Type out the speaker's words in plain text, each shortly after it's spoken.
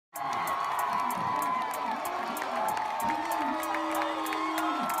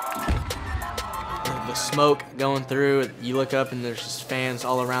the smoke going through. You look up and there's just fans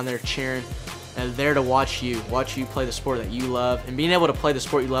all around there cheering, and there to watch you play the sport that you love, and being able to play the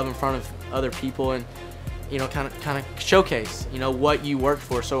sport you love in front of other people, and kind of showcase what you worked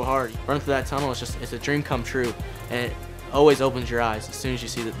for so hard. Running through that tunnel, it's a dream come true, and it always opens your eyes as soon as you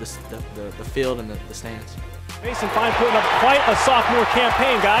see the field and the stands. Mason Fine putting up quite a sophomore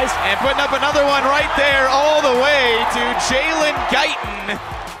campaign, guys. And putting up another one right there all the way to Jalen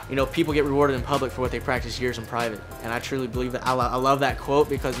Guyton. People get rewarded in public for what they practice years in private, and I truly believe that. I love that quote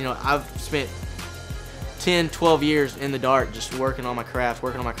because I've spent 10, 12 years in the dark just working on my craft,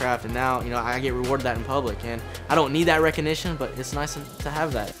 and now I get rewarded that in public, and I don't need that recognition, but it's nice to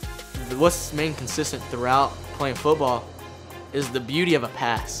have that. What's made consistent throughout playing football is the beauty of a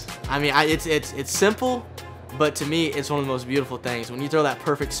pass. I mean, it's simple, but to me, it's one of the most beautiful things. When you throw that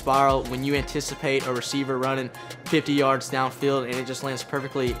perfect spiral, when you anticipate a receiver running 50 yards downfield and it just lands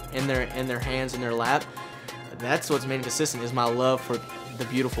perfectly in their hands, in their lap, that's what's made it consistent, is my love for the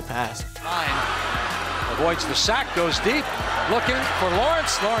beautiful pass. Avoids the sack, goes deep, looking for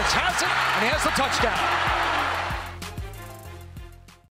Lawrence. Lawrence has it, and he has the touchdown.